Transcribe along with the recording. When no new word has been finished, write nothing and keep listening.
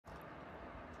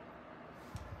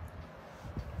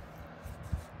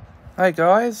Hey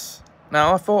guys,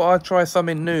 now I thought I'd try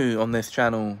something new on this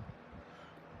channel,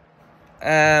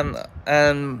 and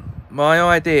my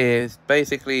idea is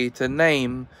basically to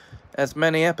name as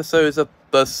many episodes of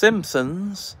The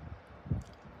Simpsons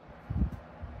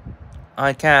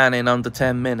I can in under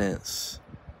 10 minutes.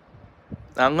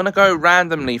 Now I'm gonna go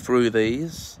randomly through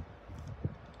these,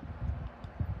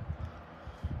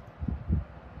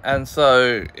 and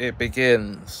so it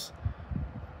begins.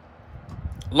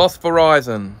 Lost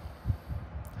Horizon.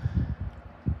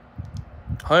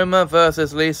 Homer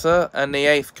versus Lisa and the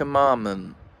Eighth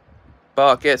Commandment.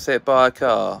 Bart gets hit by a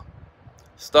car.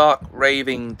 Stark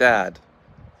raving dad.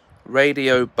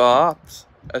 Radio Bart.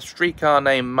 A streetcar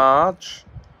named Marge.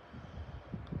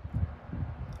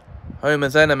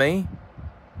 Homer's enemy.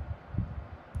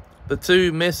 The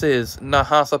two Mrs.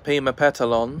 Nahasapima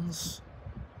Petalons.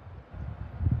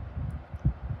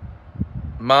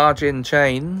 Marge in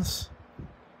Chains.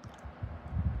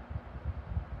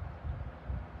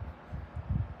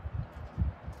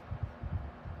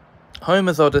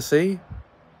 Homer's Odyssey.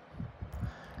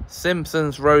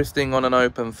 Simpsons roasting on an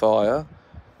open fire.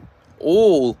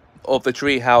 All of the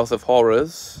Treehouse of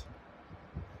Horrors.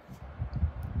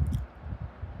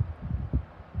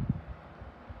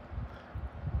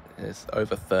 There's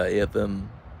over 30 of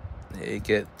them. It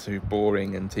gets too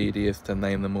boring and tedious to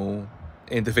name them all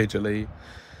individually.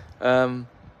 Marge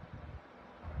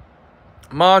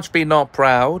Be Not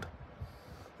Proud.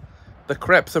 The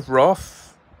Creps of Wrath.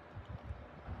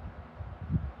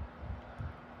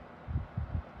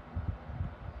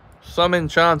 Some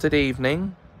Enchanted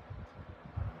Evening.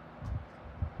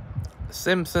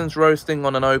 Simpsons roasting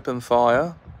on an open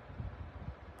fire.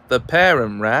 The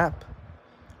Parent Rap.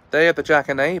 Day of the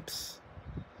Jackanapes.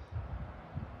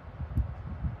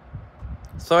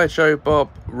 Sideshow Bob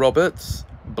Roberts.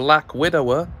 Black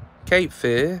Widower. Cape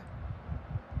Fear.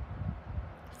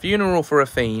 Funeral for a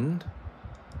Fiend.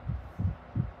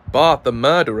 Bart the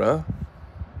Murderer.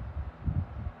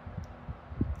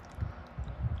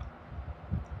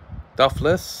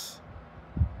 Duffless.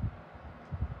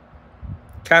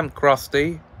 Camp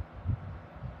Krusty.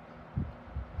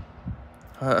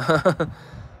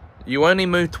 You Only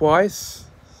Move Twice.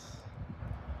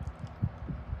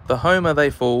 The Homer They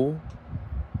Fall.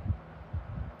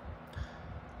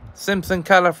 Simpson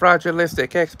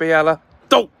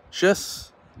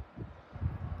Califragilisticexpialidocious.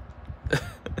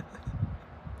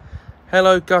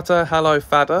 Hello Gutter, Hello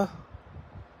Fadder.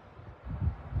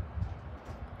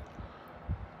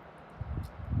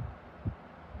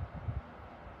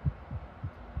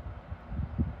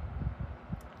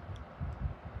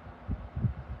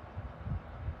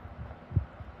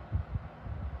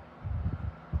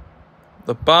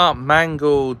 The Bart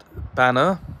Mangled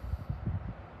Banner.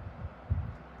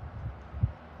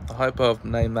 I hope I've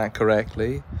named that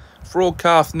correctly.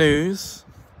 Broadcast News.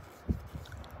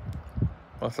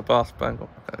 What's the Bart Mangled?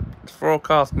 It's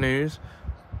Broadcast News.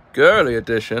 Girly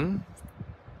Edition.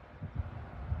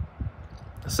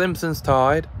 Simpsons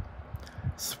Tide.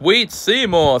 Sweet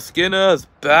Seymour Skinner's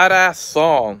Badass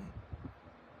Song.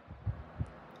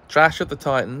 Trash of the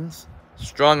Titans.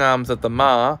 Strong Arms of the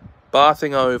Ma.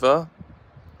 Barting Over.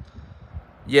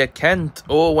 You can't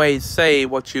always say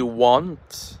what you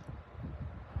want.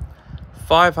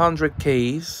 500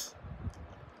 Keys.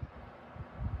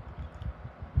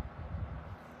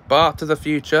 Bart to the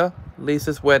Future.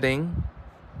 Lisa's Wedding.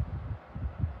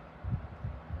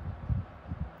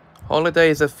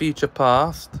 Holidays of Future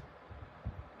Past.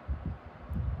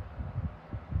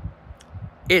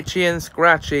 Itchy and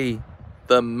Scratchy,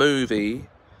 the movie.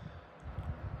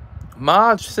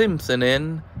 Marge Simpson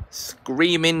in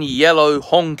Screaming Yellow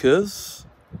Honkers.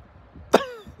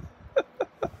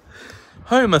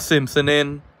 Homer Simpson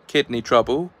in Kidney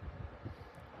Trouble.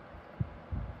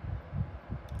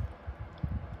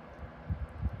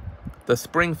 The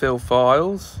Springfield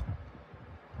Files.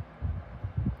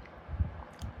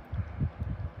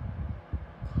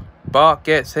 Bart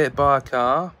Gets Hit by a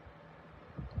Car.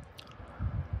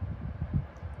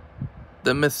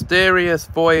 The Mysterious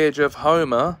Voyage of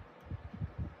Homer,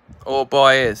 or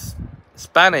by its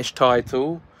Spanish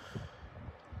title,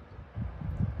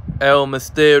 El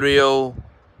Misterio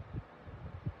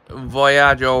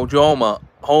Voyage of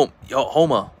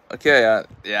Homer. Okay,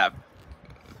 yeah,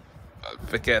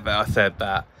 forget that I said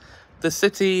that. The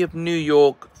City of New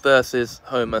York versus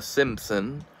Homer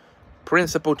Simpson.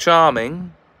 Principal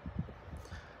Charming.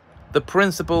 The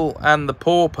Principal and the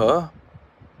Pauper.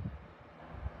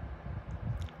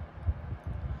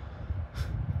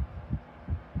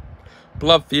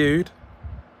 Blood Feud.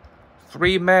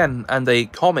 3 Men and a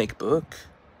Comic Book.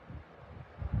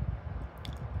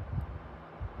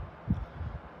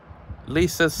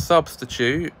 Lisa's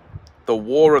Substitute, The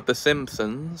War of the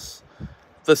Simpsons,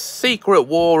 The Secret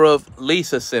War of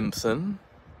Lisa Simpson,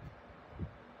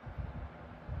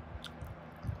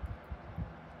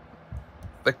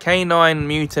 The Canine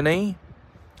Mutiny,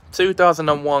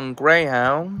 2001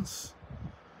 Greyhounds,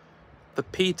 The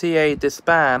PTA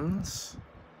Disbands,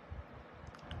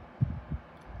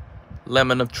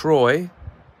 Lemon of Troy,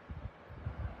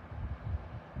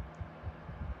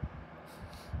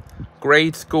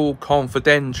 Grade School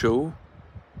Confidential,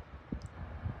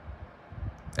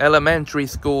 Elementary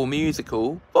School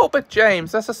Musical. Oh, but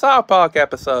James, that's a South Park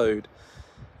episode.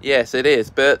 Yes, it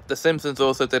is, but The Simpsons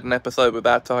also did an episode with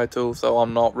that title, so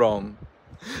I'm not wrong.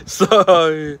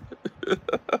 So,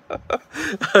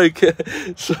 okay,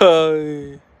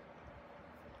 so...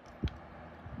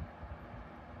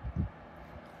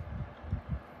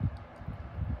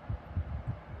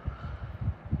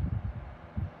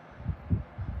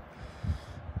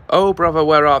 Oh, brother,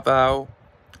 where art thou?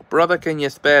 Brother, can you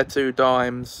spare 2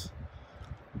 dimes?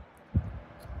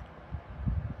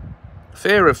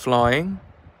 Fear of Flying,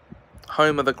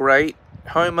 Homer the Great,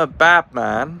 Homer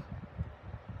Badman,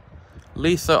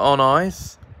 Lisa on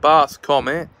Ice, Bart's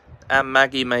Comet, and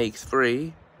Maggie Makes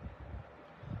Free.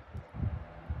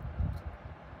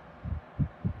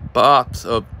 Bart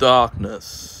of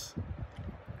Darkness,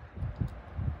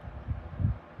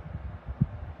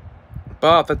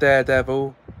 Bart the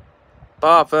Daredevil,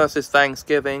 Bart vs.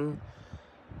 Thanksgiving,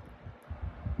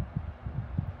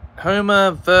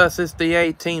 Homer versus the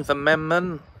 18th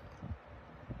Amendment,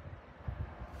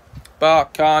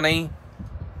 Bart Carney.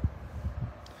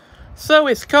 So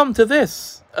it's come to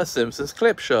this, a Simpsons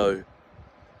clip show.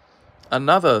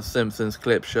 Another Simpsons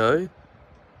clip show,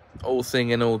 all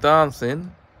singing, all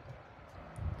dancing.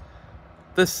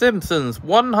 The Simpsons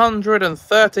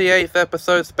 138th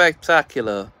episode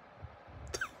spectacular.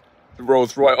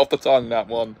 Rolls right off the tongue, that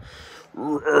one.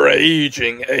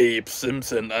 Raging Abe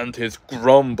Simpson and his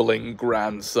grumbling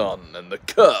grandson and the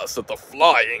curse of the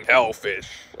flying hellfish.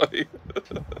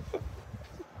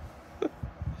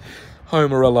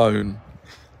 Homer Alone.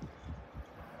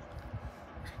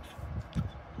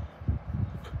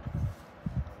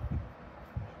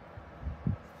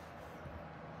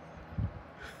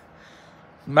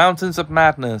 Mountains of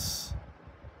Madness.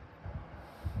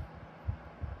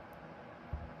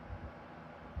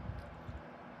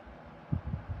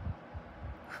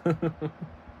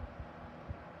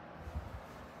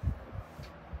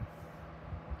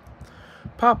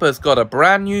 Papa's got a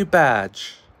brand new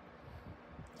badge.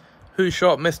 Who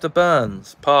Shot Mr.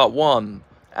 Burns? Part 1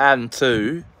 and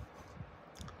 2.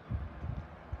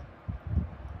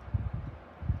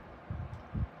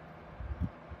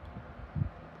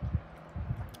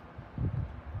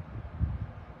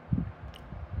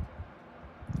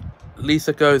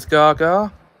 Lisa Goes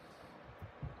Gaga.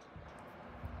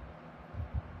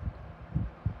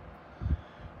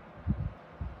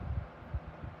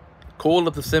 Call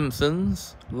of the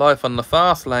Simpsons, Life on the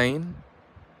Fast Lane.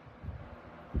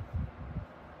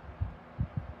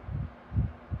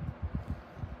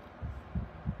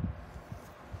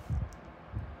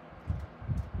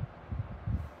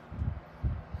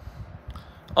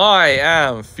 I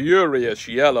am Furious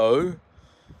Yellow.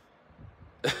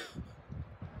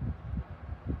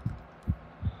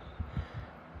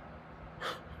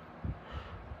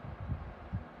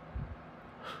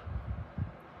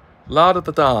 Lard of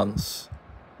the Dance,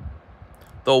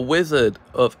 The Wizard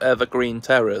of Evergreen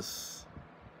Terrace,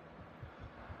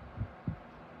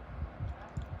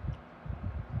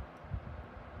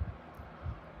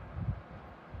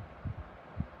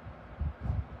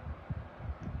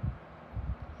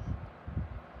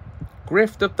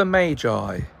 Grift of the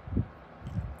Magi,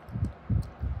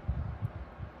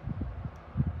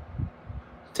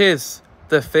 Tis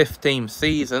the 15th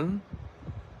season,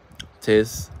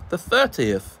 Tis the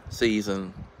 30th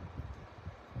season.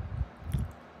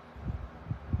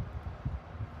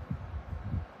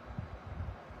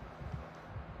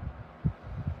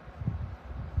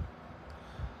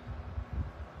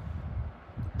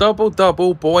 Double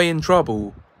Double Boy in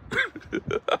Trouble.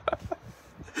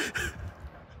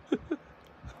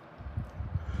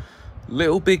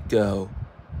 Little Big Girl.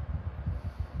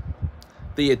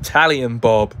 The Italian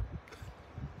Bob.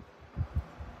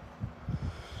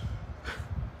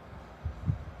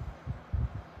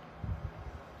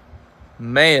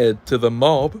 Mayor to the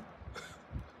Mob.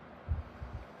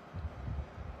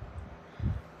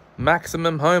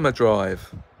 Maximum Homer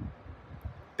Drive.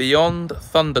 Beyond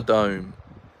Thunderdome.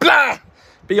 Blah!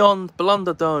 Beyond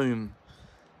Blunderdome.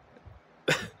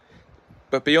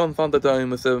 But Beyond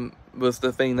Thunderdome was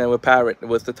the thing they were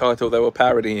was the title they were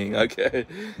parodying, okay?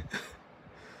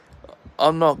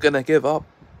 I'm not gonna give up.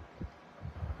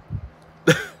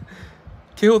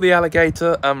 Kill the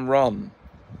alligator and run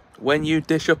when you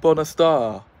dish up on a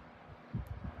star.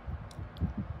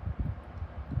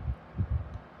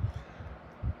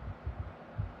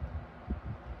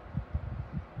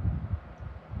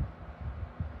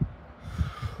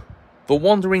 The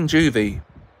Wandering Juvie.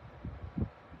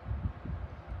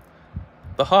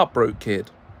 The Heartbroken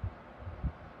Kid.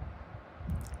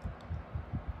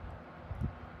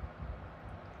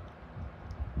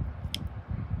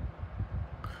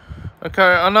 Okay,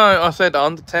 I know I said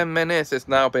under 10 minutes, it's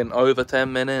now been over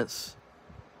 10 minutes.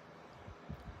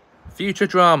 Future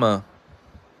drama.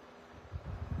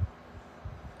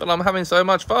 But I'm having so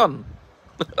much fun.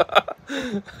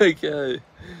 Okay.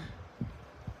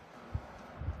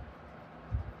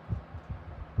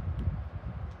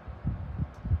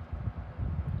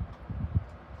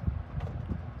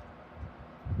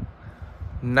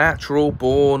 Natural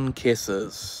born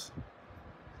kissers.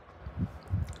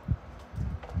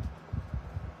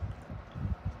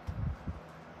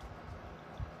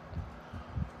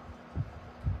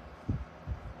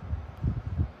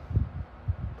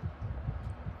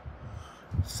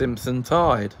 Simpson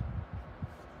Tide.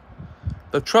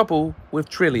 The Trouble with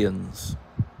Trillions.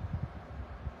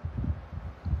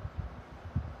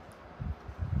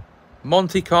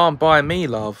 Monty Can't Buy Me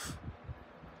Love.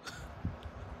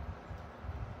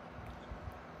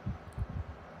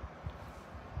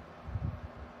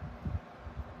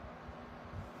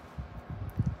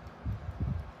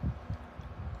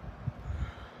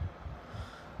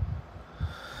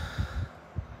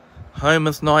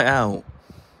 Homer's Night Out.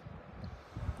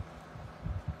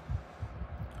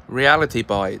 Reality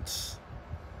Bites.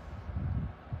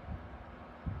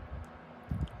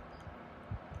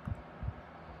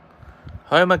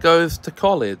 Homer Goes to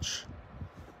College.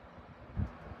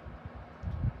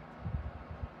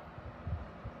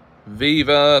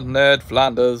 Viva Ned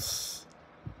Flanders.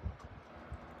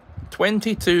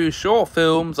 22 short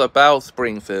films about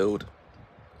Springfield.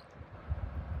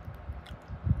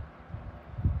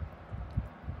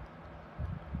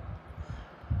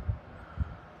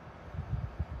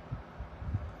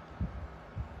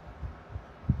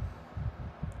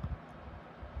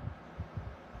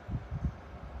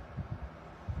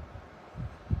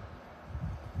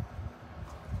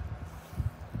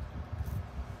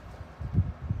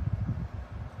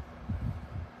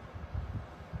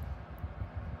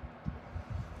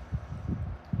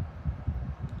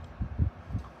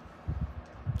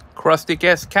 Krusty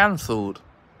Gets Cancelled.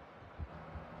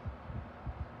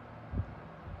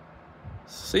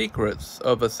 Secrets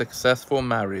of a Successful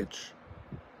Marriage.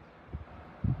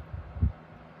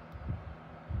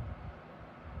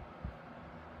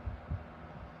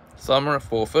 Summer at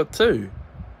 4'2".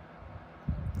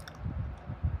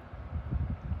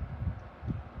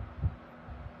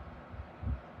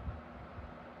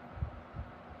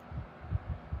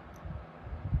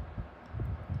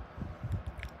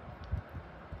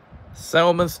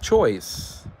 Selma's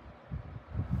Choice.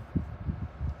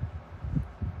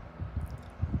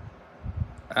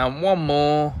 And one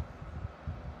more,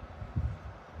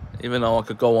 even though I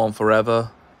could go on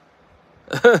forever.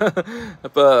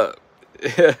 But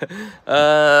yeah.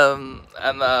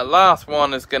 And the last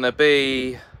one is gonna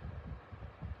be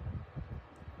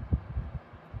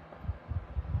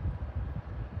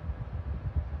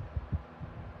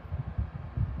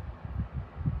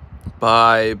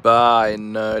Bye Bye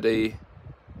Nerdy.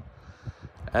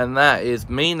 And that is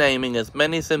me naming as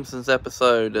many Simpsons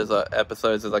episodes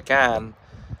as I can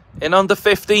in under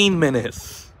 15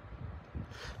 minutes.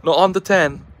 Not under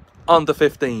 10, under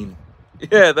 15.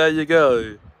 Yeah, there you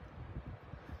go.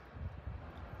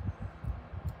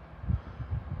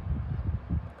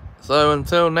 So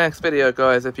until next video,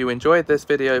 guys, if you enjoyed this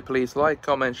video, please like,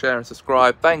 comment, share and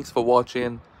subscribe. Thanks for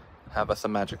watching. Have us a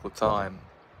magical time.